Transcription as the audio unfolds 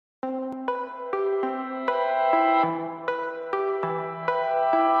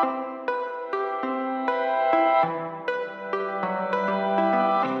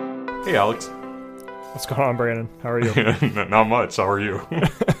Hey, Alex. What's going on, Brandon? How are you? Not much. How are you?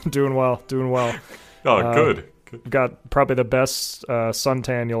 Doing well. Oh, good. Got probably the best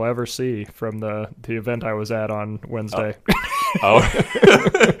suntan you'll ever see from the event I was at on Wednesday. Oh,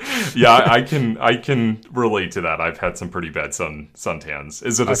 yeah. I can relate to that. I've had some pretty bad suntans.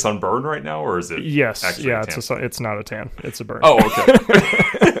 Is it a sunburn right now, or is it? Yes. actually Yeah. a tan? It's not a tan. It's a burn. Oh,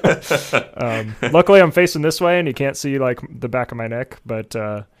 okay. Luckily, I'm facing this way, and you can't see like the back of my neck. But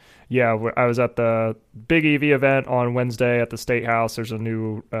yeah, I was at the big EV event on Wednesday at the State House. There's a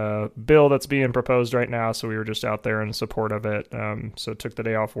new bill that's being proposed right now, so we were just out there in support of it. So took the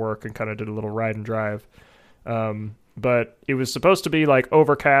day off work and kind of did a little ride and drive. But it was supposed to be like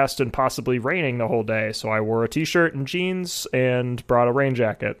overcast and possibly raining the whole day, so I wore a t-shirt and jeans and brought a rain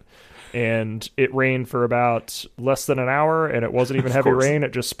jacket. And it rained for about less than an hour, and it wasn't even heavy rain.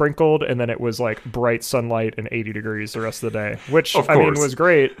 It just sprinkled, and then it was like bright sunlight and 80 degrees the rest of the day, which I mean was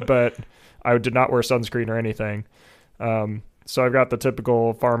great, but I did not wear sunscreen or anything. So I've got the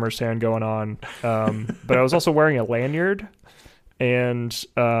typical farmer's tan going on, but I was also wearing a lanyard, and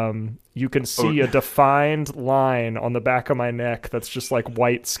you can see a defined line on the back of my neck that's just like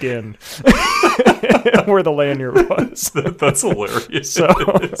white skin where the lanyard was. That's hilarious. So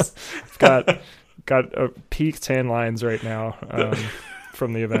I've got peak tan lines right now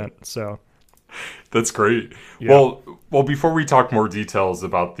from the event. So that's great. Yeah. Well, before we talk more details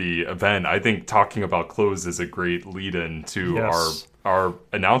about the event, I think talking about clothes is a great lead-in to Yes. our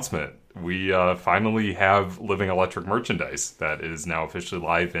announcement. We finally have Living Electric merchandise that is now officially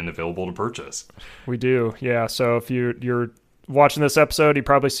live and available to purchase. We do, yeah. So if you're watching this episode, you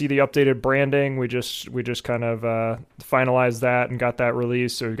probably see the updated branding. We just kind of finalized that and got that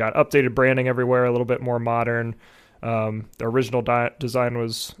released. So we've got updated branding everywhere, a little bit more modern. The original design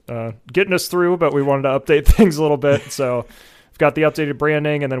was getting us through, but we wanted to update things a little bit. So we've got the updated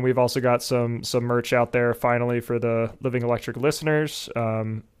branding, and then we've also got some merch out there finally for the Living Electric listeners.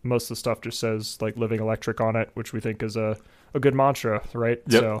 Most of the stuff just says like Living Electric on it, which we think is a good mantra, right?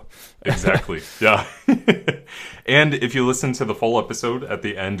 Yep. So Exactly. Yeah. And if you listen to the full episode, at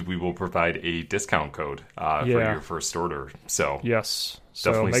the end we will provide a discount code for your first order. So yes.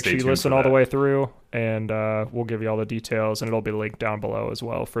 So definitely make stay sure you tuned listen for all the that. way through, and we'll give you all the details, and it'll be linked down below as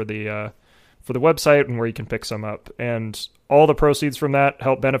well for the website and where you can pick some up. And all the proceeds from that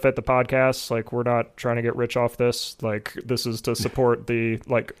help benefit the podcast. Like, we're not trying to get rich off this. Like, this is to support the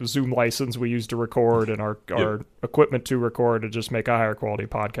like Zoom license we use to record and our equipment to record to just make a higher quality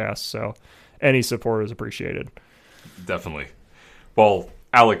podcast. So any support is appreciated. Definitely. Well,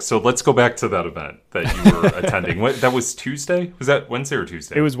 Alex, so let's go back to that event that you were attending. That was Tuesday? Was that Wednesday or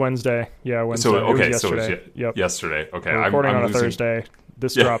Tuesday? It was Wednesday. Yeah, Wednesday. So, It was okay, yesterday. Yep. Yesterday. Okay. We're recording on a losing... Thursday.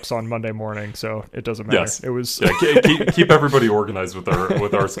 This drops on Monday morning, so it doesn't matter. Yes. It was keep everybody organized with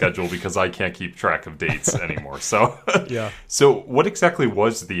our schedule, because I can't keep track of dates anymore. So yeah. So what exactly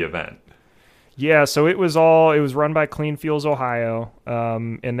was the event? Yeah, so it was run by Clean Fuels Ohio,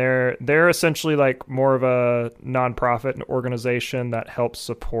 and they're essentially like more of a nonprofit organization that helps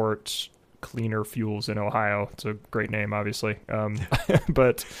support cleaner fuels in Ohio. It's a great name, obviously,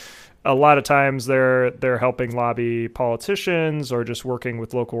 but a lot of times they're helping lobby politicians or just working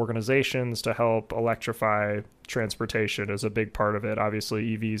with local organizations to help electrify transportation is a big part of it.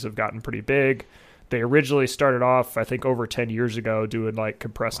 Obviously, EVs have gotten pretty big. They originally started off, I think, over 10 years ago doing like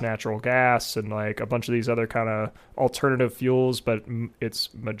compressed natural gas and like a bunch of these other kind of alternative fuels, but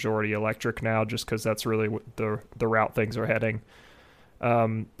it's majority electric now just because that's really the route things are heading.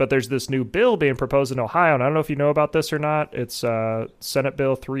 But there's this new bill being proposed in Ohio, and I don't know if you know about this or not. It's Senate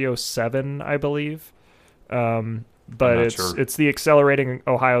Bill 307, I believe. But it's the Accelerating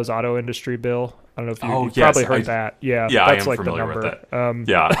Ohio's Auto Industry Bill. I don't know if you've probably heard that. Yeah, that's I am like familiar with that.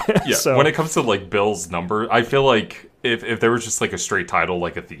 Yeah. So, when it comes to like Bill's number, I feel like if there was just like a straight title,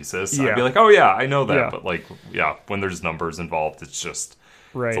 like a thesis, I'd be like, oh yeah, I know that. Yeah. But like, when there's numbers involved, it's just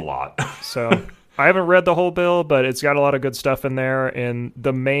right. It's a lot. So I haven't read the whole bill, but it's got a lot of good stuff in there. And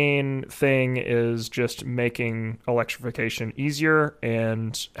the main thing is just making electrification easier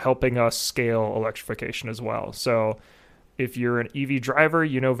and helping us scale electrification as well. So if you're an EV driver,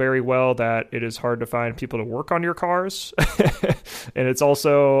 you know very well that it is hard to find people to work on your cars. And it's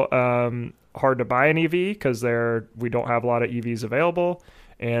also hard to buy an EV because we don't have a lot of EVs available.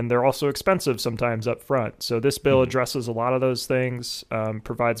 And they're also expensive sometimes up front. So this bill addresses a lot of those things,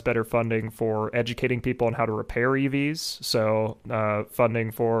 provides better funding for educating people on how to repair EVs. So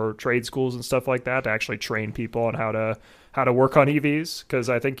funding for trade schools and stuff like that to actually train people on how how to work on EVs, because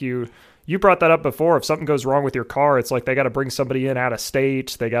I think you brought that up before. If something goes wrong with your car, it's like they got to bring somebody in out of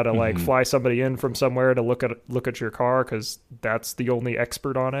state. They got to like fly somebody in from somewhere to look at your car, because that's the only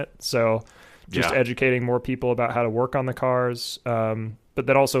expert on it. So just educating more people about how to work on the cars, but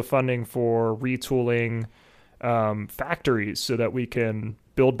then also funding for retooling factories so that we can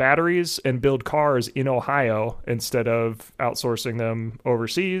build batteries and build cars in Ohio instead of outsourcing them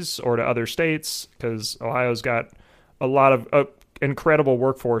overseas or to other states, because Ohio's got a lot of incredible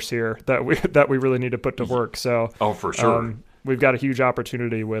workforce here that we really need to put to work. So for sure. We've got a huge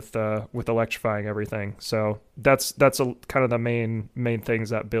opportunity with electrifying everything. So that's kind of the main things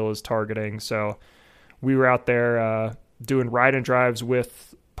that bill is targeting. So we were out there doing ride and drives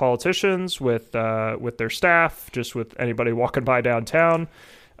with politicians, with their staff, just with anybody walking by downtown.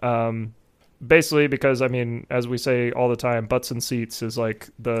 Basically, because I mean, as we say all the time, butts and seats is like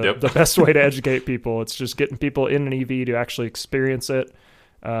the best way to educate people. It's just getting people in an EV to actually experience it,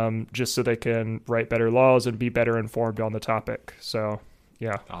 just so they can write better laws and be better informed on the topic. So,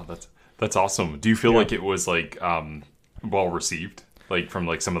 yeah. Oh, that's awesome. Do you feel like it was like well received, like from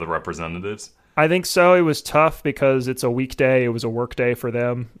like some of the representatives? I think so. It was tough because it's a weekday. It was a work day for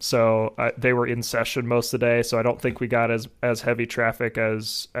them. So they were in session most of the day. So I don't think we got as heavy traffic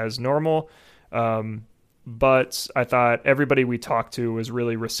as normal. But I thought everybody we talked to was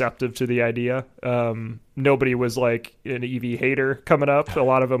really receptive to the idea. Nobody was like an EV hater coming up. A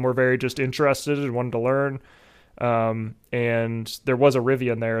lot of them were very just interested and wanted to learn. And there was a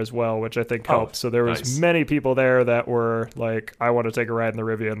Rivian there as well, which I think helped. So there was many people there that were like, I want to take a ride in the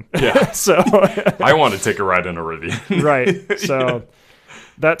Rivian. Yeah. So I want to take a ride in a Rivian. Right. So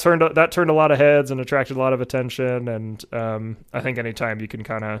that turned a lot of heads and attracted a lot of attention. And I think anytime you can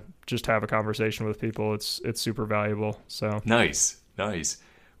kind of just have a conversation with people, it's super valuable. So nice.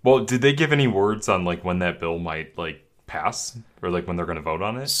 Well, did they give any words on like when that bill might like pass, or like when they're going to vote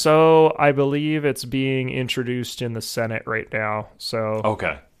on it? So I believe it's being introduced in the Senate right now. So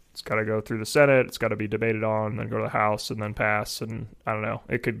okay, it's got to go through the Senate. It's got to be debated on, then go to the House, and then pass. And I don't know.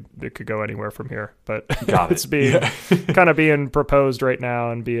 It could go anywhere from here. But it's being kind of being proposed right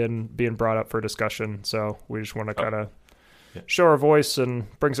now and being brought up for discussion. So we just want to kind of show our voice and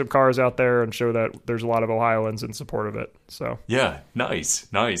bring some cars out there and show that there's a lot of Ohioans in support of it. So yeah, nice.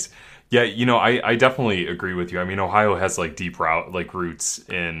 Yeah, you know, I definitely agree with you. I mean, Ohio has like deep roots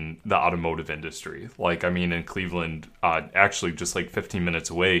in the automotive industry. Like, I mean, in Cleveland, actually just like 15 minutes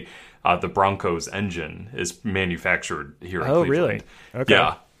away, the Broncos engine is manufactured here in Cleveland. Oh, really?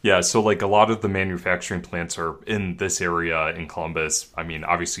 Okay. Yeah. So like a lot of the manufacturing plants are in this area in Columbus. I mean,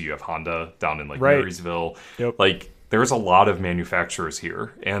 obviously you have Honda down in like Marysville. Yep. Like there's a lot of manufacturers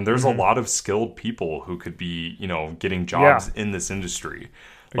here, and there's a lot of skilled people who could be, you know, getting jobs in this industry.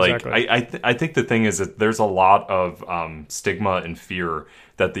 Like, exactly. I think the thing is that there's a lot of stigma and fear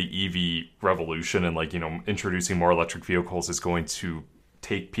that the EV revolution and, like, you know, introducing more electric vehicles is going to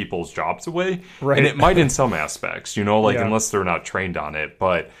take people's jobs away. Right. And it might in some aspects, you know, like, unless they're not trained on it.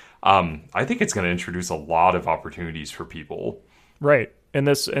 But I think it's going to introduce a lot of opportunities for people. Right. And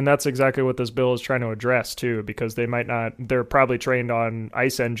that's exactly what this bill is trying to address too, because they're probably trained on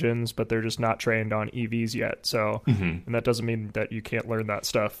ICE engines, but they're just not trained on EVs yet. So, and that doesn't mean that you can't learn that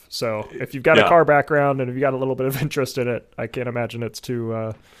stuff. So if you've got a car background and if you've got a little bit of interest in it, I can't imagine it's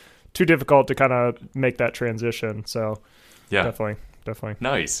too difficult to kind of make that transition. So definitely.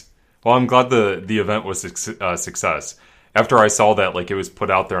 Nice. Well, I'm glad the event was a success. After I saw that, like, it was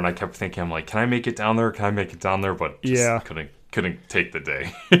put out there, and I kept thinking, I'm like, can I make it down there? But just couldn't take the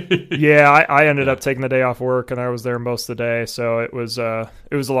day. I ended up taking the day off work, and I was there most of the day, so it was a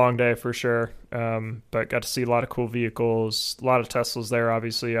long day for sure. But got to see a lot of cool vehicles, a lot of Teslas there,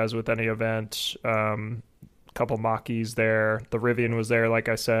 obviously, as with any event. A couple Mach-E's there. The Rivian was there, like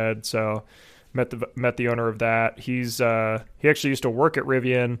I said. So met the owner of that. He actually used to work at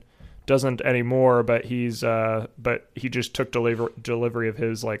Rivian. Doesn't anymore, but he just took delivery of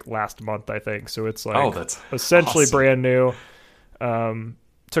his like last month, I think. So it's like that's essentially awesome. Brand new.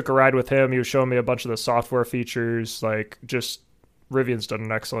 Took a ride with him. He was showing me a bunch of the software features. Like, just Rivian's done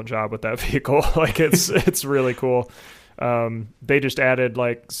an excellent job with that vehicle. Like, it's really cool. They just added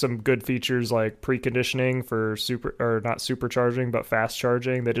like some good features like preconditioning for not supercharging, but fast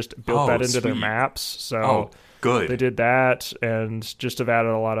charging. They just built that into their maps. So good. They did that, and just have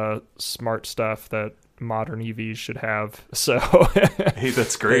added a lot of smart stuff that modern EVs should have. So hey,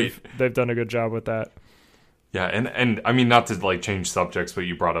 that's great. They've done a good job with that. Yeah, and I mean, not to like change subjects, but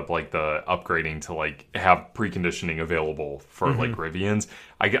you brought up like the upgrading to like have preconditioning available for like Rivians.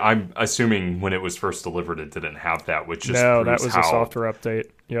 I'm assuming when it was first delivered, it didn't have that, which just No, that proves was how a software update.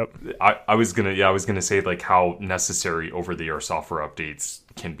 Yep. I was gonna say like how necessary over the air software updates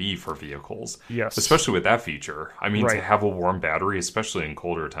can be for vehicles. Yes. Especially with that feature. I mean, to Right. have a warm battery, especially in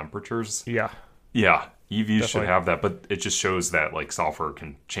colder temperatures. Yeah. Yeah, EVs should Definitely. have that, but it just shows that like software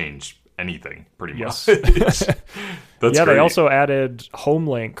can change anything pretty Yes. much. That's Yeah, great. they also added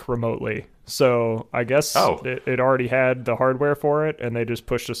HomeLink remotely. So I guess Oh. it already had the hardware for it, and they just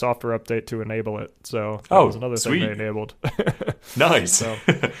pushed a software update to enable it. So that Oh, was another sweet. thing they enabled. Nice.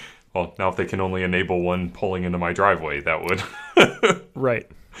 Well, now if they can only enable one pulling into my driveway, that would Right.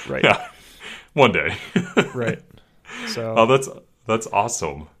 Right. yeah, one day. Right. So Oh, that's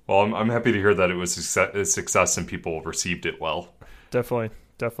awesome. Well, I'm happy to hear that it was a success and people received it well. definitely.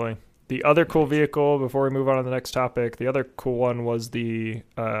 The other cool vehicle, before we move on to the next topic, the other cool one was the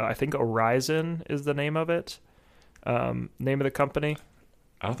I think Horizon is the name of it. Name of the company.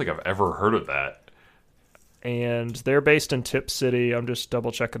 I don't think I've ever heard of that. And they're based in Tip City. I'm just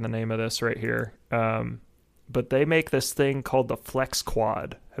double checking the name of this right here. But they make this thing called the Flex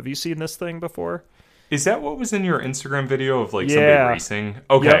Quad. Have you seen this thing before? Is that what was in your Instagram video of like Yeah. somebody racing?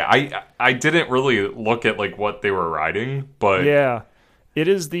 Okay, Yep. I didn't really look at like what they were riding, but Yeah. It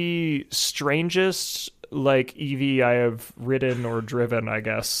is the strangest like EV I have ridden or driven, I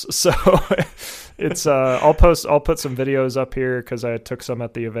guess. So it's I'll put some videos up here cuz I took some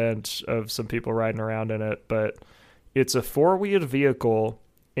at the event of some people riding around in it, but it's a four-wheeled vehicle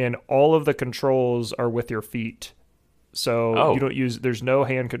and all of the controls are with your feet. So Oh. you don't use there's no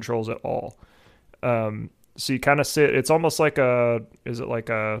hand controls at all. So you kind of sit, it's almost like is it like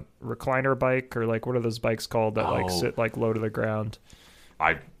a recliner bike or like what are those bikes called that like Oh. sit like low to the ground?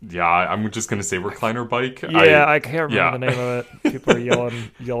 I'm just gonna say recliner bike. Yeah, I can't remember yeah. the name of it. People are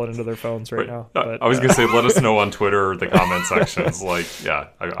yelling into their phones right now. But I was gonna say, let us know on Twitter or the comment sections. Like, yeah,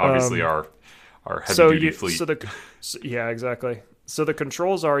 obviously our heavy duty fleet. Yeah, exactly. So the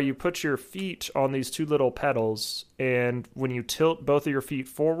controls are you put your feet on these two little pedals, and when you tilt both of your feet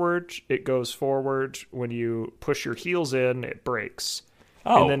forward, it goes forward. When you push your heels in, it brakes.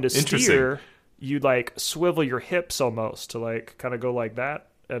 Oh, And then to interesting. steer, you like swivel your hips almost to like kind of go like that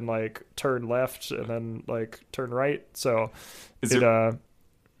and like turn left and then like turn right. So Where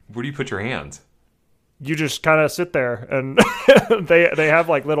do you put your hands? you just kind of sit there and they have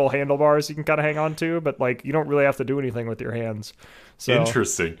like little handlebars you can kind of hang on to, but like you don't really have to do anything with your hands. So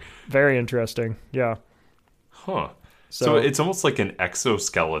Interesting. very interesting. Yeah. Huh. So So it's almost like an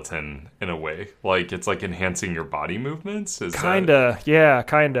exoskeleton in a way. Like it's like enhancing your body movements. Is that-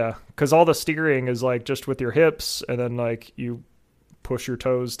 kinda, because all the steering is like just with your hips, and then like you push your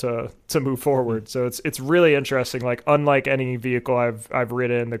toes to move forward. So it's really interesting. Like unlike any vehicle I've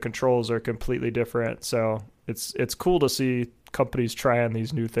ridden, the controls are completely different. So it's cool to see companies trying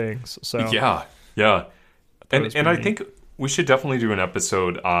these new things. So Yeah. it was And I pretty think we should definitely do an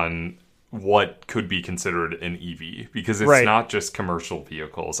episode on what could be considered an EV because it's Right. not just commercial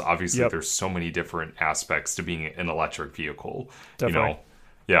vehicles. Obviously, Yep. there's so many different aspects to being an electric vehicle. Definitely. You know,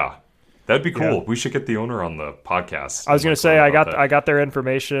 yeah, that'd be cool. Yeah. We should get the owner on the podcast. I was and, gonna say learn I about got that. I got their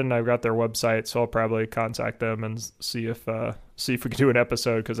information. I've got their website, so I'll probably contact them and see if we can do an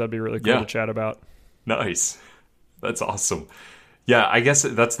episode because that'd be really cool Yeah. to chat about. Nice. That's awesome. Yeah, I guess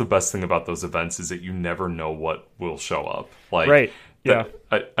that's the best thing about those events is that you never know what will show up. Like, Right. Yeah.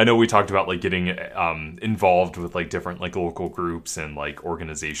 I know we talked about like getting involved with like different like local groups and like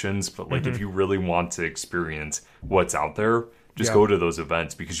organizations, but like if you really want to experience what's out there, just Yeah. go to those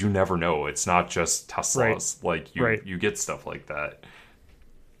events because you never know. It's not just Teslas. Like Right. you get stuff like that.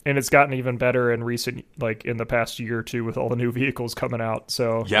 And it's gotten even better in recent, like in the past year or two, with all the new vehicles coming out.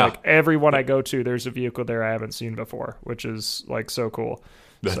 So, Yeah. like everyone I go to, there's a vehicle there I haven't seen before, which is like so cool.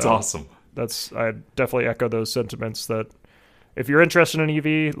 That's So, awesome. I definitely echo those sentiments that if you're interested in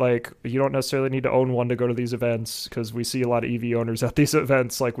EV, like you don't necessarily need to own one to go to these events because we see a lot of EV owners at these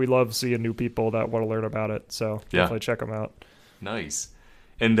events. Like we love seeing new people that want to learn about it. So Yeah. definitely check them out. Nice.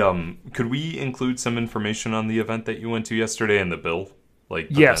 And could we include some information on the event that you went to yesterday in the bill? Like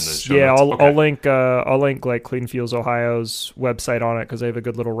put that in the Yes, show yeah, notes? Okay. I'll link like Clean Fuels Ohio's website on it because they have a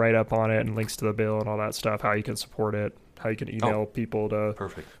good little write up on it and links to the bill and all that stuff. How you can support it, how you can email people to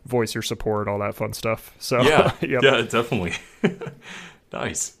Perfect. voice your support, all that fun stuff. So Yeah, yep. yeah, definitely.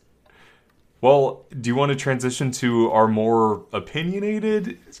 Nice. Well, do you want to transition to our more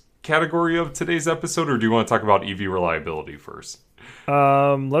opinionated category of today's episode, or do you want to talk about EV reliability first?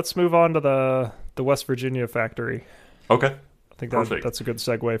 Let's move on to the West Virginia factory. Okay. I think Perfect. that's a good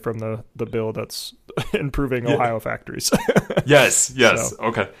segue from the bill that's improving Ohio factories. Yes. So.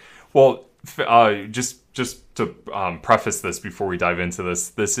 Okay. Well, just to preface this before we dive into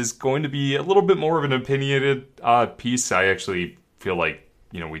this is going to be a little bit more of an opinionated piece. I actually feel like,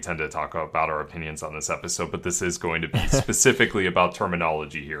 we tend to talk about our opinions on this episode, but this is going to be specifically about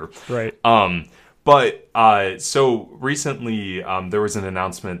terminology here. Right. But so recently there was an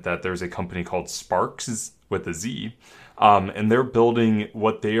announcement that there's a company called Sparks with a Z, and they're building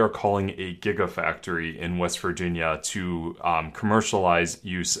what they are calling a gigafactory in West Virginia to commercialize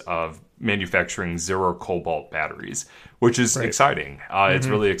use of manufacturing zero cobalt batteries, which is exciting. It's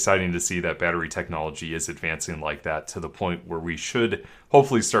really exciting to see that battery technology is advancing like that to the point where we should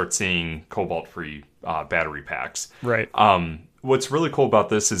hopefully start seeing cobalt-free battery packs. Right. What's really cool about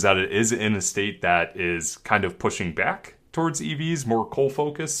this is that it is in a state that is kind of pushing back towards EVs, more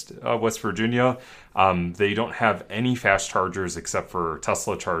coal-focused, West Virginia. They don't have any fast chargers except for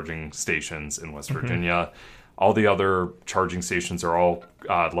Tesla charging stations in West Virginia. All the other charging stations are all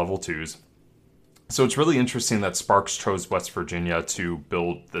level 2s. So it's really interesting that Sparks chose West Virginia to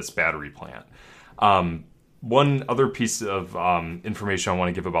build this battery plant. One other piece of information I want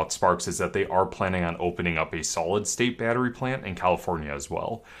to give about Sparks is that they are planning on opening up a solid-state battery plant in California as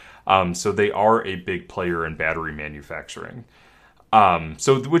well. So they are a big player in battery manufacturing.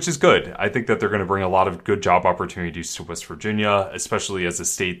 Which is good. I think that they're going to bring a lot of good job opportunities to West Virginia, especially as a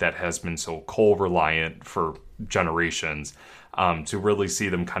state that has been so coal-reliant for generations, to really see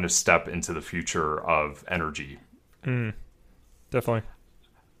them kind of step into the future of energy. Definitely.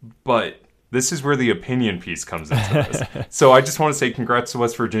 But this is where the opinion piece comes into this. So I just want to say congrats to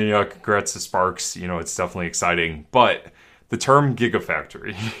West Virginia, congrats to Sparks. It's definitely exciting. But the term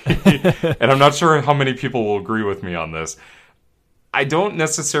gigafactory, and I'm not sure how many people will agree with me on this, I don't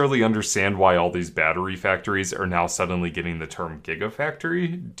necessarily understand why all these battery factories are now suddenly getting the term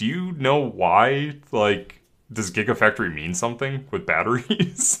gigafactory. Do you know why? Does gigafactory mean something with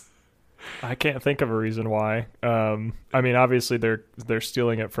batteries? I can't think of a reason why. I mean, obviously they're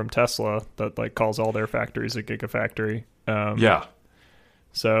stealing it from Tesla that calls all their factories a gigafactory. Yeah.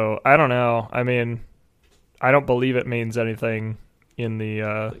 So I don't know. I mean, I don't believe it means anything in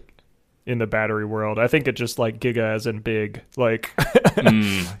the battery world. I think it just giga as in big,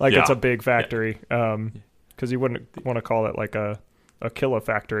 it's a big factory. Because you wouldn't want to call it a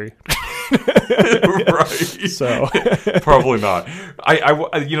kilofactory. Right. So probably not.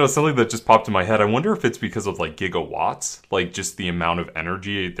 I something that just popped in my head. I wonder if it's because of gigawatts, just the amount of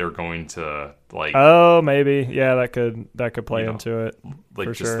energy they're going to Oh, maybe. Yeah, that could play into it.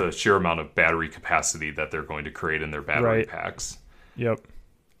 Just sure. The sheer amount of battery capacity that they're going to create in their battery packs. Yep.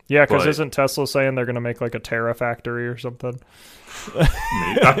 Yeah, because isn't Tesla saying they're going to make a Terra factory or something?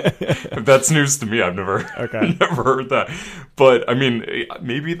 That's news to me. I've never heard that. But I mean,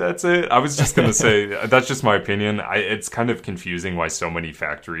 maybe that's it. I was just going to say, that's just my opinion. It's kind of confusing why so many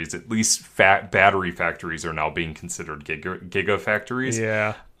factories, at least battery factories, are now being considered gigafactories.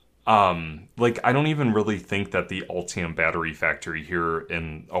 Yeah. I don't even really think that the Ultium battery factory here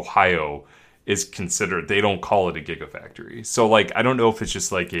in Ohio is considered, they don't call it a gigafactory. So I don't know if it's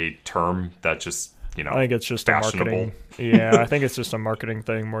just a term that just, I think it's just a marketing. Yeah, I think it's just a marketing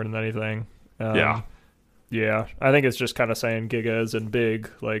thing more than anything. Yeah, I think it's just kind of saying giga as in big.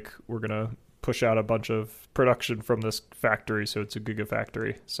 We're gonna push out a bunch of production from this factory, so it's a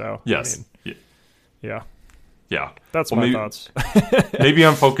gigafactory. So yes, yeah. That's my thoughts. Maybe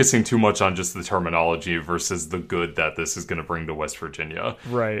I'm focusing too much on just the terminology versus the good that this is going to bring to West Virginia.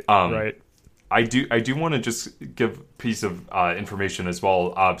 Right. Right. I do want to just give a piece of information as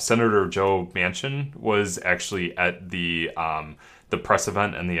well. Senator Joe Manchin was actually at the press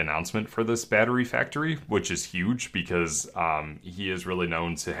event and the announcement for this battery factory, which is huge because he is really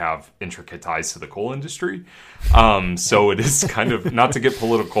known to have intricate ties to the coal industry. So it is kind of, not to get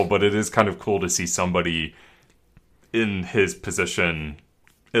political, but it is kind of cool to see somebody in his position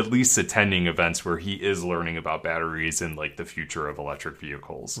at least attending events where he is learning about batteries and the future of electric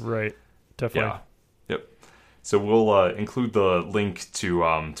vehicles. Right. Definitely. Yeah. Yep. So we'll include the link to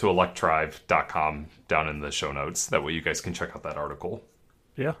electrive.com down in the show notes. That way you guys can check out that article.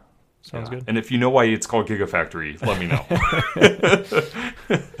 Yeah. Sounds good. And if you know why it's called Gigafactory, let me know.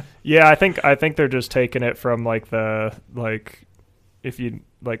 Yeah, I think they're just taking it from if you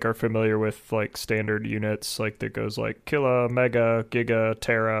are familiar with standard units, that goes kilo, mega, giga,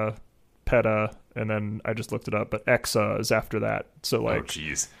 tera, peta, and then I just looked it up, but exa is after that. So oh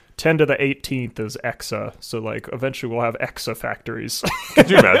geez. 10 to the 18th is exa. So eventually we'll have exa factories. Could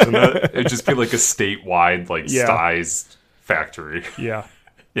you imagine that? It'd just be a statewide sized factory. Yeah.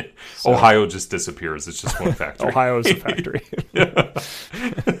 Yeah. So, Ohio just disappears. It's just one factory. Ohio is a factory.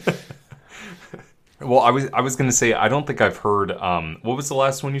 Well, I was gonna say I don't think I've heard. What was the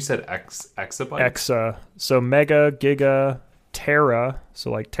last one you said? Exabyte. Exa. So mega, giga, tera,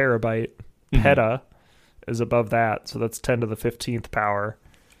 so like terabyte, Mhm. peta is above that. So that's 10 to the 15th power.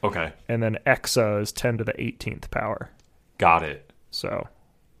 Okay, And then exa is 10 to the 18th power. got it. So,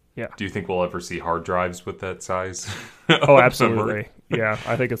 yeah. Do you think we'll ever see hard drives with that size? Oh, of absolutely. memory? Yeah,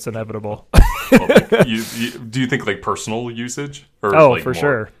 I think it's inevitable. Well, like, do you think like personal usage or Oh, like for more?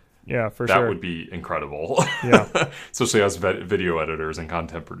 sure. Yeah, for That sure. would be incredible. Yeah. Especially as video editors and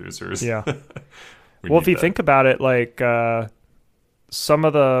content producers. Yeah. We Well, if need you that. think about it, like some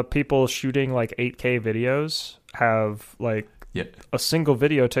of the people shooting like 8K videos have like Yeah, a single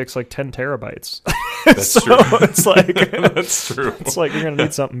video takes like 10 terabytes. that's So true. it's like That's true. it's like you're gonna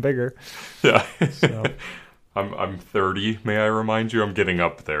need something bigger. Yeah. So. I'm 30. May I remind you? I'm getting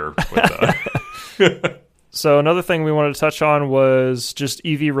up there with that. So another thing we wanted to touch on was just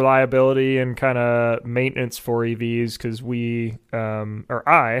EV reliability and kind of maintenance for EVs because we, or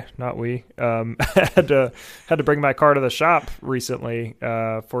I, not we, had to bring my car to the shop recently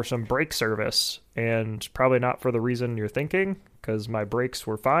for some brake service, and probably not for the reason you're thinking because my brakes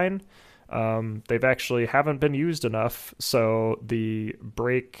were fine. They've actually haven't been used enough, so the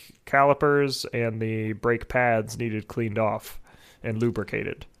brake calipers and the brake pads needed cleaned off and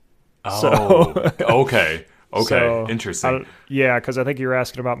lubricated. Oh, okay. Okay. So, Interesting. yeah, because I think you were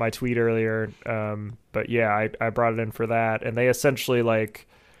asking about my tweet earlier. But yeah, I brought it in for that. And they essentially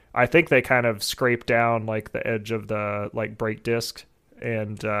I think they kind of scrape down like the edge of the like brake disc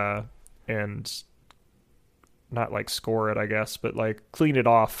and not like score it, I guess, but like clean it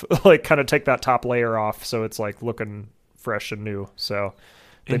off, like kind of take that top layer off so it's like looking fresh and new. So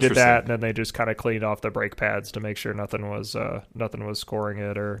they did Interesting. that, and then they just kind of cleaned off the brake pads to make sure nothing was scoring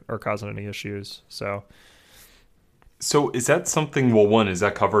it or causing any issues. So is that something? Well, one, is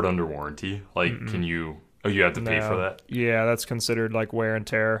that covered under warranty? Like, can you? Oh, you have to pay for No. that. Yeah, that's considered like wear and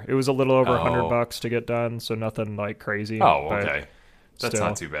tear. It was a little over Oh. $100 to get done, so nothing like crazy. Oh, but okay. That's still.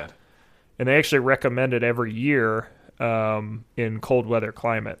 not too bad. And they actually recommend it every year in cold weather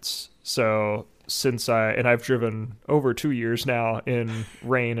climates. So I've driven over 2 years now in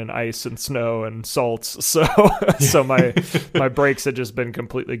rain and ice and snow and salts. So so my brakes had just been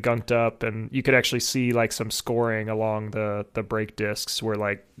completely gunked up, and you could actually see like some scoring along the brake discs where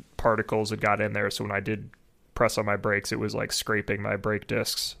like particles had got in there. So when I did press on my brakes, it was like scraping my brake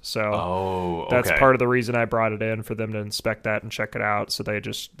discs. So Oh, okay. that's part of the reason I brought it in, for them to inspect that and check it out. So they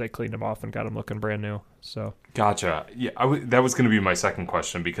cleaned them off and got them looking brand new. So Gotcha. Yeah, that was going to be my second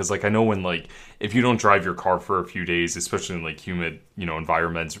question because, like, I know when, like, if you don't drive your car for a few days, especially in, like, humid,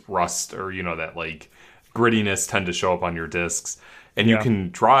 environments, rust or, that, like, grittiness tend to show up on your discs. And you Yeah. can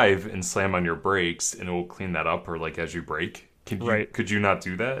drive and slam on your brakes and it will clean that up, or, like, as you brake. Right. Could you not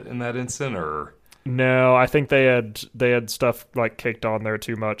do that in that instant, or? no, I think they had stuff like caked on there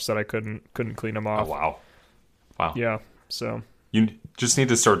too much that I couldn't clean them Oh, off. wow. Wow. Yeah. So You just need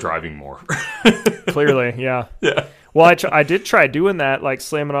to start driving more. clearly, yeah. Yeah. Well, I did try doing that, like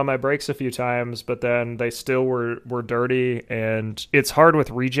slamming on my brakes a few times, but then they still were dirty, and it's hard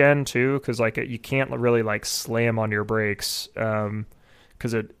with regen too, because like you can't really like slam on your brakes,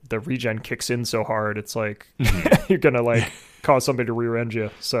 because the regen kicks in so hard. It's like you're gonna like cause somebody to rear end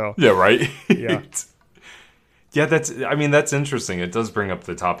you. So Yeah, right? Yeah. Yeah, that's interesting. It does bring up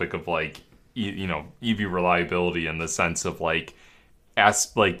the topic of like, EV reliability in the sense of like,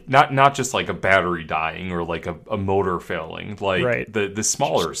 not just like a battery dying or like a motor failing, like Right. the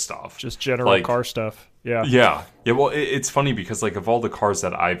smaller stuff. just general Like, car stuff. Yeah. Yeah. Yeah. Well, it's funny because, like, of all the cars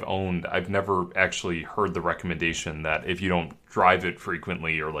that I've owned, I've never actually heard the recommendation that if you don't drive it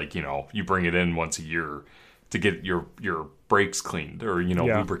frequently, or like, you bring it in once a year to get your brakes cleaned or,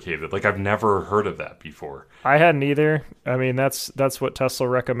 Yeah. lubricated. Like, I've never heard of that before. I hadn't either. I mean, that's what Tesla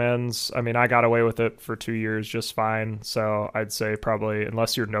recommends. I mean, I got away with it for 2 years just fine. So I'd say probably,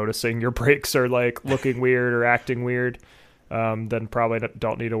 unless you're noticing your brakes are like looking weird or acting weird, then probably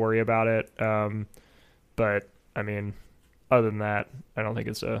don't need to worry about it. But I mean, other than that, I don't think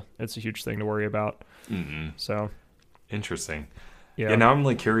it's a huge thing to worry about. So Interesting. yeah. Yeah, now I'm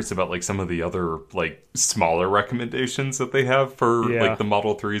like curious about like some of the other like smaller recommendations that they have for Yeah. like the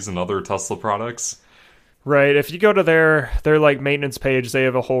Model 3s and other Tesla products. Right. If you go to their like maintenance page, they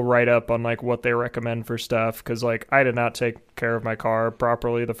have a whole write up on like what they recommend for stuff. Because like I did not take care of my car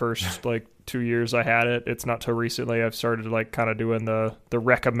properly the first like 2 years I had it. It's not till recently I've started like kind of doing the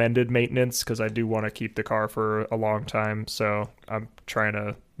recommended maintenance, because I do want to keep the car for a long time. So I'm trying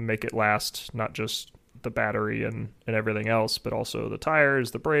to make it last, not just the battery and everything else, but also the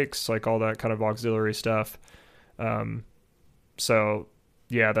tires, the brakes, like all that kind of auxiliary stuff. So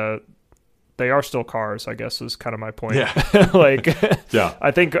yeah, they are still cars, I guess is kind of my point. Yeah. Like, Yeah.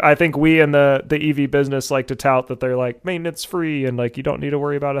 I think we in the EV business like to tout that they're like maintenance free and like you don't need to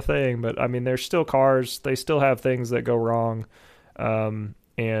worry about a thing. But I mean, they're still cars. They still have things that go wrong.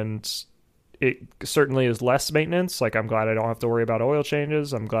 And it certainly is less maintenance. Like, I'm glad I don't have to worry about oil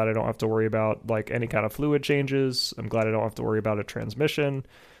changes. I'm glad I don't have to worry about like any kind of fluid changes. I'm glad I don't have to worry about a transmission.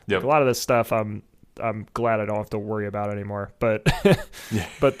 Yep. Like, a lot of this stuff I'm glad I don't have to worry about anymore. But Yeah.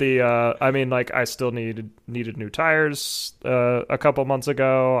 but I mean, like, I still needed new tires a couple months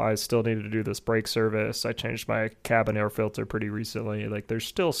ago. I still needed to do this brake service. I changed my cabin air filter pretty recently. Like, there's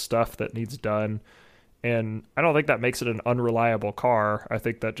still stuff that needs done. And I don't think that makes it an unreliable car. I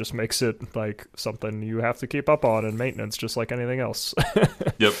think that just makes it like something you have to keep up on in maintenance, just like anything else.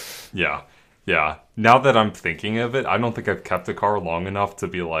 Yep. Yeah. Yeah. Now that I'm thinking of it, I don't think I've kept a car long enough to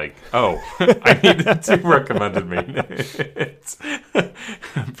be like, oh, I needed to recommended maintenance.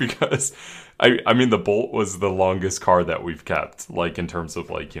 Because I mean, the Bolt was the longest car that we've kept, like in terms of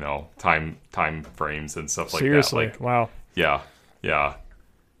like, you know, time frames and stuff like Seriously, that. Like, wow. yeah. Yeah.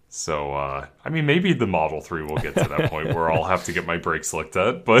 So, I mean, maybe the Model 3 will get to that point where I'll have to get my brakes looked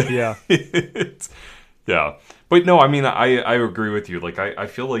at, but Yeah. yeah. But no, I mean, I agree with you. Like, I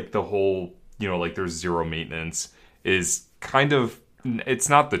feel like the whole, you know, like there's zero maintenance is kind of, it's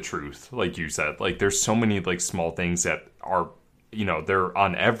not the truth, like you said. Like, there's so many like small things that are, you know, they're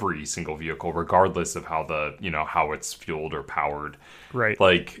on every single vehicle, regardless of how how it's fueled or powered. Right.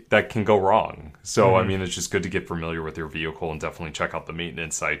 Like, that can go wrong. So, I mean, it's just good to get familiar with your vehicle and definitely check out the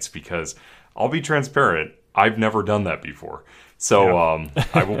maintenance sites, because I'll be transparent, I've never done that before. So,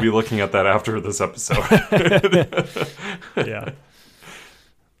 I will be looking at that after this episode. Yeah.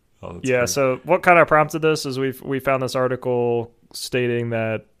 Oh, that's Yeah. great. So what kind of prompted this is we found this article stating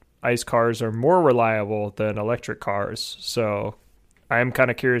that ICE cars are more reliable than electric cars. So I'm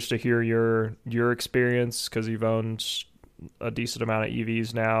kind of curious to hear your experience, because you've owned a decent amount of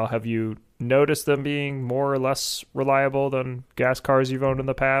EVs now. Have you noticed them being more or less reliable than gas cars you've owned in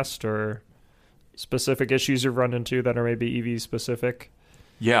the past, or specific issues you've run into that are maybe EV specific?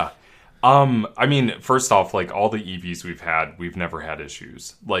 Yeah. I mean, first off, like all the EVs we've never had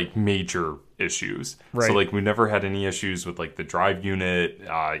issues, like major issues. Right. So like we've never had any issues with like the drive unit,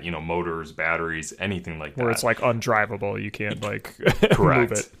 motors, batteries, anything like that. Where it's like undrivable, you can't like Correct.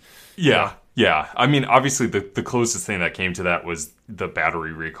 move it. Yeah. I mean, obviously the closest thing that came to that was the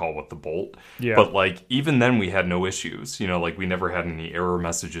battery recall with the Bolt. Yeah. But like even then we had no issues. You know, like we never had any error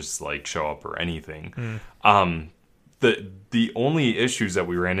messages like show up or anything. The only issues that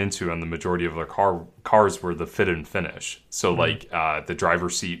we ran into on the majority of our cars were the fit and finish. So like the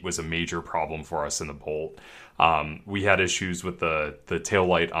driver's seat was a major problem for us in the Bolt. We had issues with the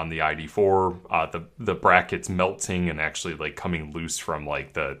taillight on the ID4, the brackets melting and actually like coming loose from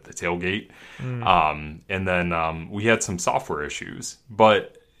like the tailgate. And then we had some software issues.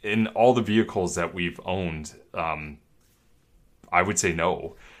 But in all the vehicles that we've owned, I would say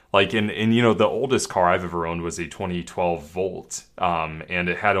no. Like in the oldest car I've ever owned was a 2012 Volt, and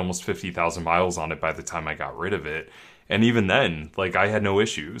it had almost 50,000 miles on it by the time I got rid of it. And even then, like I had no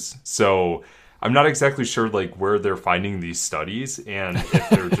issues. So I'm not exactly sure like where they're finding these studies, and if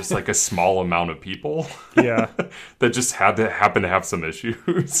they're just like a small amount of people Yeah. that just happen to have some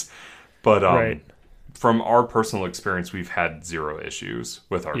issues. But Right. from our personal experience, we've had zero issues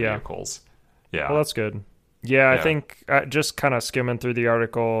with our Yeah. vehicles. Yeah. Well, that's good. Yeah, I Yeah. think just kind of skimming through the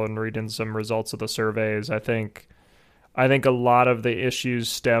article and reading some results of the surveys, I think a lot of the issues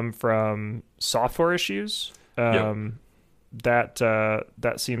stem from software issues. That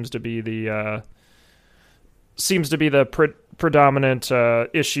seems to be the predominant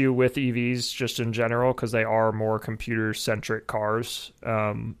issue with EVs just in general, because they are more computer centric cars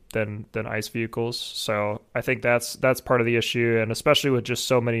than ICE vehicles. So I think that's part of the issue, and especially with just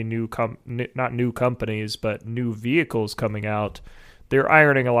so many not new companies but new vehicles coming out, they're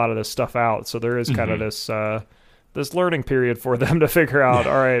ironing a lot of this stuff out. So there is kind of this learning period for them to figure out,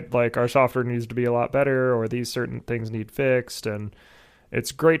 all right, like our software needs to be a lot better, or these certain things need fixed. And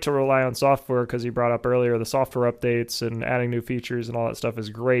it's great to rely on software, because you brought up earlier the software updates and adding new features and all that stuff is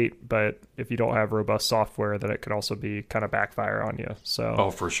great. But if you don't have robust software, then it can also be kind of backfire on you. So Oh,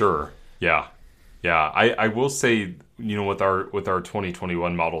 for sure. Yeah. I will say, with our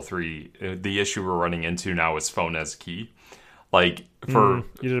 2021 Model 3, the issue we're running into now is phone as key. Like you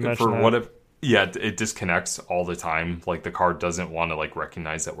didn't mention that. what if it disconnects all the time. Like the car doesn't want to like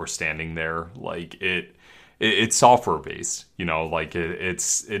recognize that we're standing there. Like it's software based, like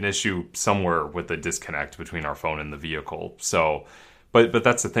it's an issue somewhere with the disconnect between our phone and the vehicle. So, but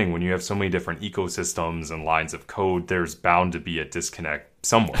that's the thing, when you have so many different ecosystems and lines of code, there's bound to be a disconnect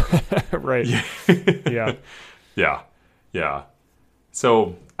somewhere. Right. Yeah. Yeah. Yeah.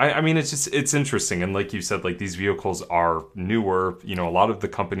 So, I mean, it's interesting. And like you said, like these vehicles are newer. You know, a lot of the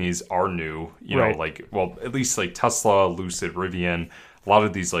companies are new, you know, Right. like, well, at least like Tesla, Lucid, Rivian, a lot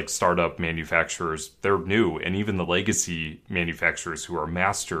of these like startup manufacturers, they're new. And even the legacy manufacturers who are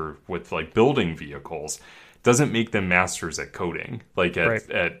master with like building vehicles doesn't make them masters at coding, like Right.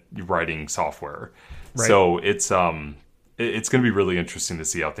 at writing software. Right. So it's going to be really interesting to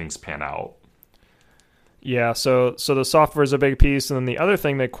see how things pan out. Yeah, so the software is a big piece, and then the other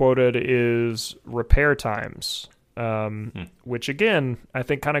thing they quoted is repair times, which again I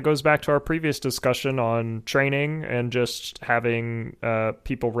think kind of goes back to our previous discussion on training and just having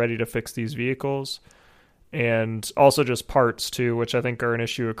people ready to fix these vehicles, and also just parts too, which I think are an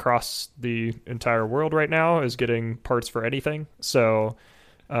issue across the entire world right now, is getting parts for anything. So.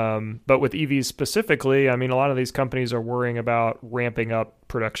 But with EVs specifically, I mean, a lot of these companies are worrying about ramping up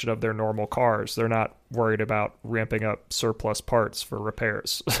production of their normal cars. They're not worried about ramping up surplus parts for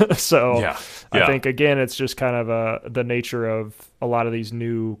repairs. So I think, again, it's just kind of the nature of a lot of these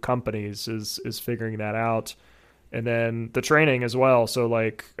new companies is figuring that out. And then the training as well. So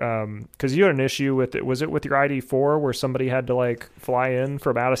like, cause you had an issue with it. Was it with your ID4 where somebody had to like fly in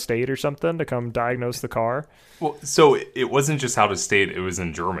from out of state or something to come diagnose the car? Well, so it wasn't just out of state; it was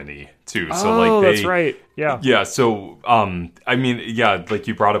in Germany too. So like that's right. Yeah. Yeah. So I mean, yeah, like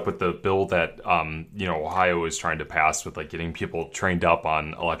you brought up with the bill that you know, Ohio is trying to pass with like getting people trained up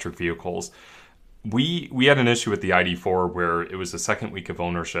on electric vehicles. We had an issue with the ID4 where it was the second week of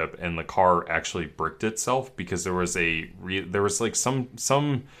ownership and the car actually bricked itself because there was like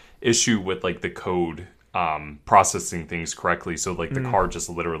some issue with like the code processing things correctly. So like the car just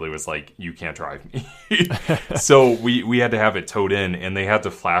literally was like, you can't drive me. So we had to have it towed in, and they had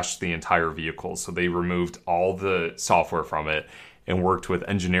to flash the entire vehicle. So they removed all the software from it and worked with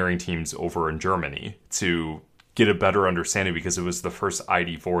engineering teams over in Germany to get a better understanding, because it was the first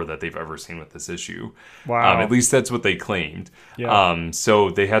ID4 that they've ever seen with this issue. Wow. At least that's what they claimed. Yeah. So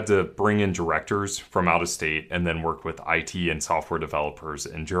they had to bring in directors from out of state and then work with IT and software developers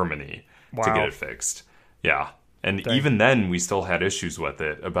in Germany to get it fixed. Yeah. And even then, we still had issues with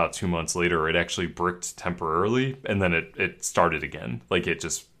it. About 2 months later, it actually bricked temporarily, and then it started again. Like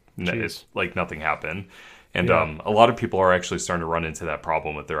like nothing happened. And a lot of people are actually starting to run into that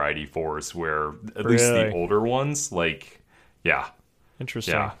problem with their ID4s, where at least the older ones, like,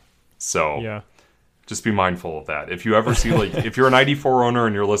 Interesting. Yeah. So yeah. Just be mindful of that. If you ever see, like, if you're an ID4 owner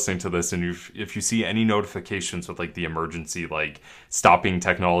and you're listening to this, and if you see any notifications with like the emergency, like stopping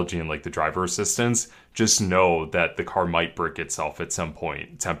technology and like the driver assistance, just know that the car might brick itself at some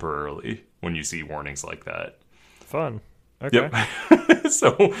point temporarily when you see warnings like that. Fun. Okay. Yep.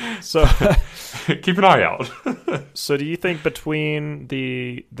 So keep an eye out. So do you think between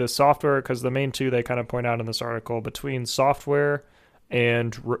the software, because the main two they kind of point out in this article, between software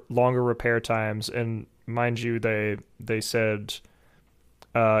and longer repair times, and mind you, they said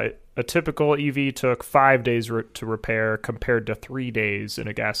a typical EV took 5 days to repair compared to 3 days in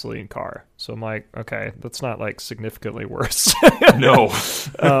a gasoline car. So I'm like, okay, that's not like significantly worse. No.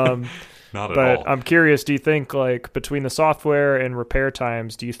 Not at all. But I'm curious, do you think like between the software and repair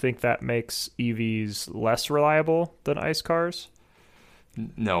times, do you think that makes EVs less reliable than ICE cars?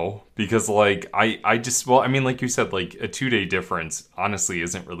 No, because like I mean, like you said, like a 2-day difference honestly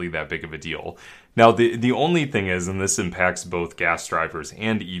isn't really that big of a deal. Now the only thing is, and this impacts both gas drivers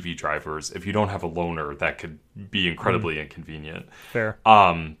and EV drivers, if you don't have a loaner, that could be incredibly inconvenient. Fair.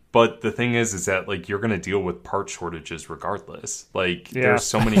 But the thing is that like you're going to deal with part shortages regardless. Like there's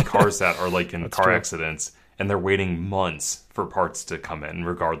so many cars that are like in car accidents, and they're waiting months for parts to come in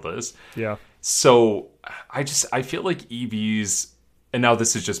regardless. Yeah. So I feel like EVs, and now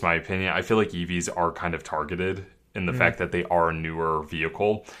this is just my opinion, I feel like EVs are kind of targeted in the fact that they are a newer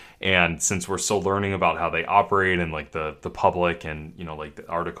vehicle. And since we're still learning about how they operate and like the public and, you know, like the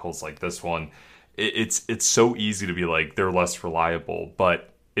articles like this one, it's so easy to be like, they're less reliable. But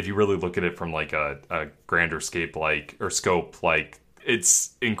if you really look at it from like a grander scope, like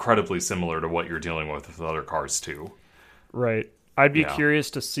it's incredibly similar to what you're dealing with other cars too. Right. I'd be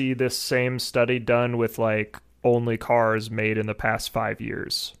curious to see this same study done with like only cars made in the past 5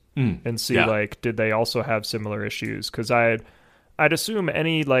 years and see like, did they also have similar issues? Because I'd assume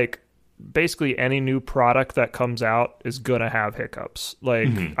basically any new product that comes out is gonna have hiccups. Like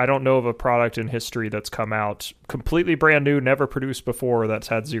I don't know of a product in history that's come out completely brand new, never produced before, that's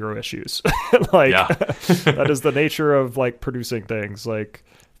had zero issues. That is the nature of like producing things. Like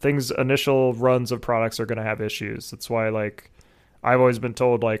initial runs of products are gonna have issues. That's why like I've always been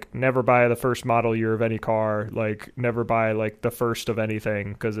told, like, never buy the first model year of any car, like, never buy, like, the first of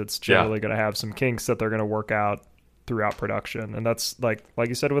anything, because it's generally going to have some kinks that they're going to work out throughout production. And that's, like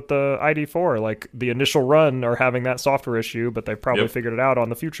you said with the ID4, like, the initial run are having that software issue, but they've probably figured it out on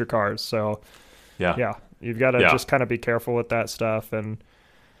the future cars. So, yeah, you've got to just kind of be careful with that stuff. And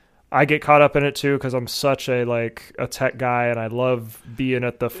I get caught up in it too because I'm such a tech guy, and I love being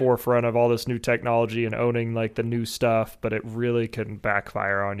at the forefront of all this new technology and owning like the new stuff. But it really can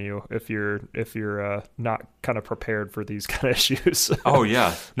backfire on you if you're not kind of prepared for these kind of issues. Oh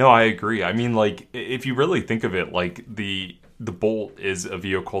yeah, no, I agree. I mean, like if you really think of it, like the Bolt is a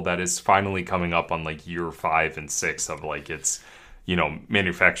vehicle that is finally coming up on like year 5 and 6 of like its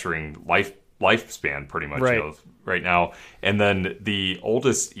manufacturing lifespan pretty much. Right. Right now. And then the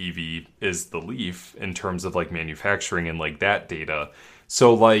oldest EV is the Leaf in terms of like manufacturing and like that data.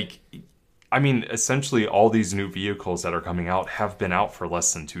 So like, I mean, essentially all these new vehicles that are coming out have been out for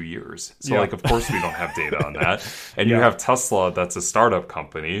less than 2 years. So like, of course we don't have data on that. And you have Tesla, that's a startup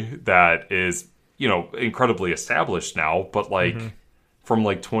company that is, incredibly established now, but like from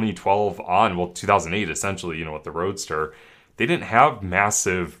like 2012 on, well, 2008, essentially, with the Roadster, they didn't have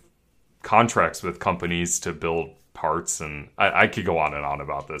massive contracts with companies to build parts, and I could go on and on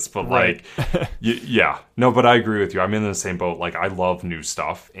about this, but like but I agree with you. I'm in the same boat. Like I love new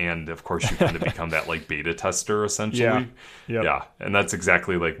stuff, and of course you kind of become that like beta tester essentially. And that's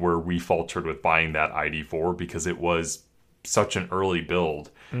exactly like where we faltered with buying that ID4 because it was such an early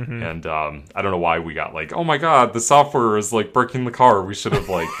build. And I don't know why we got like, oh my god, the software is like breaking the car. We should have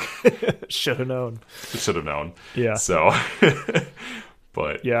like should have known. So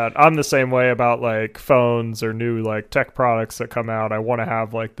but yeah, I'm the same way about like phones or new like tech products that come out. I want to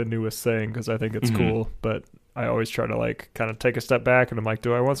have like the newest thing because I think it's cool, but I always try to like kind of take a step back and I'm like,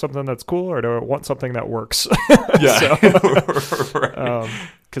 do I want something that's cool or do I want something that works?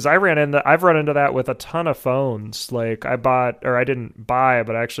 Because I've run into that with a ton of phones. Like I didn't buy,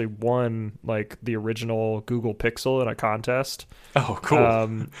 but I actually won like the original Google Pixel in a contest. Oh,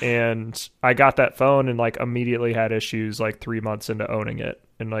 cool. And I got that phone and like immediately had issues like 3 months into owning it.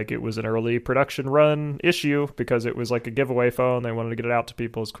 And like it was an early production run issue because it was like a giveaway phone. They wanted to get it out to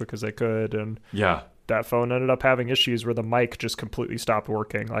people as quick as they could. And that phone ended up having issues where the mic just completely stopped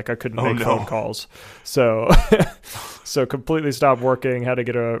working. Like I couldn't make phone calls. So completely stopped working, had to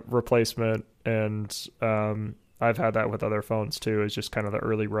get a replacement. And I've had that with other phones too. It's just kind of the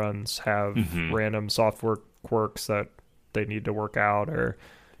early runs have random software quirks that they need to work out or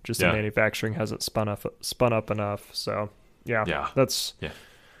just the manufacturing hasn't spun up enough. So I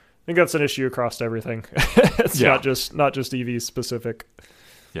think that's an issue across everything. It's not just EV specific.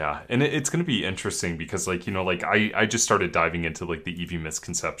 Yeah, and it's going to be interesting because, like, I just started diving into, like, the EV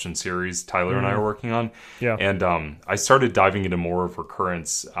Misconception series Tyler and I are working on. Yeah. And I started diving into more of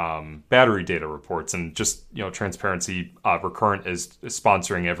Recurrent's battery data reports. And just, transparency, Recurrent is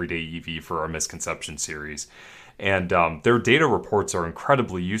sponsoring Everyday EV for our Misconception series. And their data reports are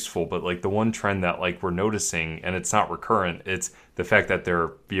incredibly useful. But, like, the one trend that, like, we're noticing, and it's not Recurrent, it's the fact that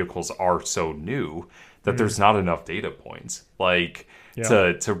their vehicles are so new that there's not enough data points. Like...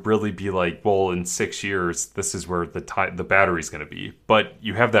 to really be like, well, in 6 years, this is where the battery's going to be. But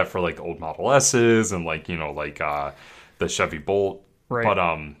you have that for like old Model S's and like, the Chevy Bolt. Right. But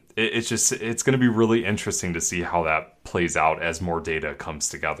it's going to be really interesting to see how that plays out as more data comes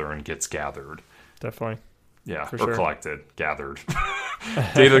together and gets gathered. Definitely. Yeah. For or sure. Collected. Gathered.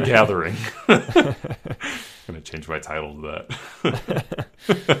 Data gathering. I'm going to change my title to that.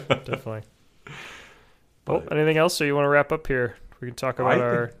 Definitely. Well, anything else? So you want to wrap up here? We can talk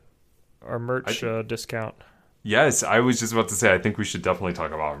about our merch discount. Yes, I was just about to say, I think we should definitely talk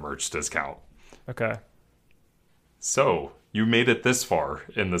about our merch discount. Okay. So, you made it this far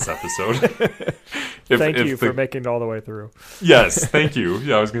in this episode. Thank you for making it all the way through. Yes, thank you.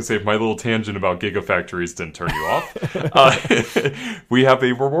 Yeah, I was going to say, if my little tangent about Gigafactories didn't turn you off, we have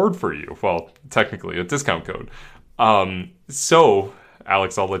a reward for you. Well, technically, a discount code. So,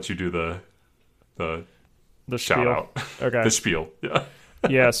 Alex, I'll let you do the spiel. Shout out. Okay. The spiel. Yeah.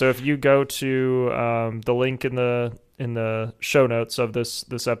 Yeah. So if you go to the link in the show notes of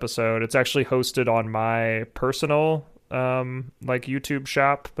this episode, it's actually hosted on my personal like YouTube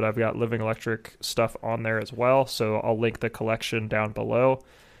shop, but I've got Living Electric stuff on there as well. So I'll link the collection down below.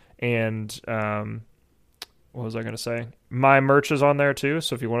 And what was I going to say? My merch is on there too.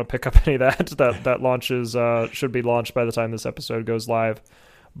 So if you want to pick up any of that launches, should be launched by the time this episode goes live.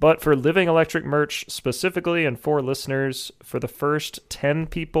 But for Living Electric merch specifically and for listeners, for the first 10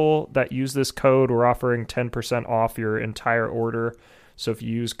 people that use this code, we're offering 10% off your entire order. So if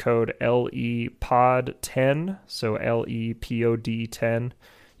you use code LEPOD10, so LEPOD 10,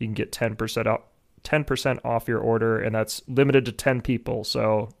 you can get 10% off your order, and that's limited to 10 people.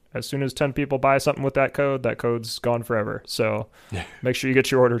 So as soon as 10 people buy something with that code's gone forever. So make sure you get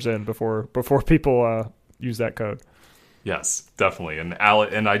your orders in before people use that code. Yes, definitely. And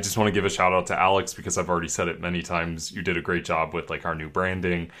I just want to give a shout out to Alex, because I've already said it many times. You did a great job with like our new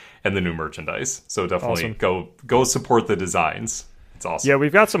branding and the new merchandise. So definitely go support the designs. It's awesome. Yeah,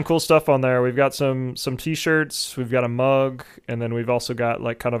 we've got some cool stuff on there. We've got some t-shirts, we've got a mug, and then we've also got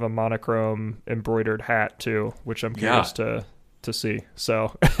like kind of a monochrome embroidered hat too, which I'm curious to see.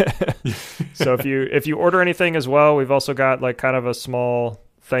 So so if you order anything as well, we've also got like kind of a small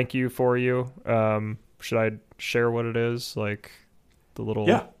thank you for you. Should I share what it is? Like the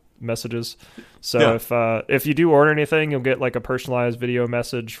little messages. So if you do order anything, you'll get like a personalized video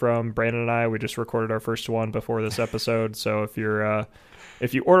message from Brandon and I. We just recorded our first one before this episode. So if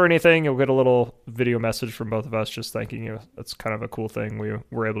you order anything, you'll get a little video message from both of us just thanking you. That's kind of a cool thing we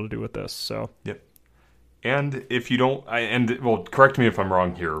were able to do with this. So And if you don't, correct me if I'm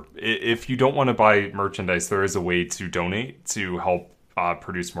wrong here. If you don't want to buy merchandise, there is a way to donate to help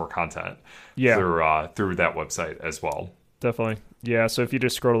produce more content through that website as well. Definitely. Yeah, so if you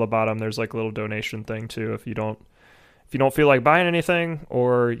just scroll to the bottom, there's like a little donation thing too. If you don't feel like buying anything,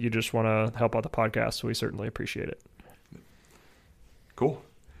 or you just want to help out the podcast, we certainly appreciate it. Cool.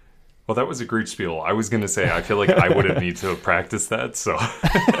 Well, that was a great spiel. I was going to say, I feel like I would have need to practice that. So,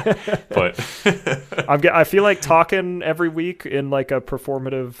 but I feel like talking every week in like a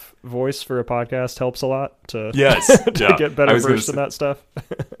performative voice for a podcast helps a lot to get better versed in that stuff.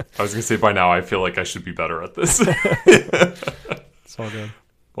 I was going to say, by now, I feel like I should be better at this. It's all good.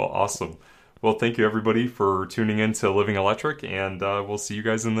 Well, awesome. Well, thank you everybody for tuning in to Living Electric, and we'll see you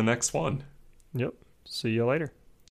guys in the next one. Yep. See you later.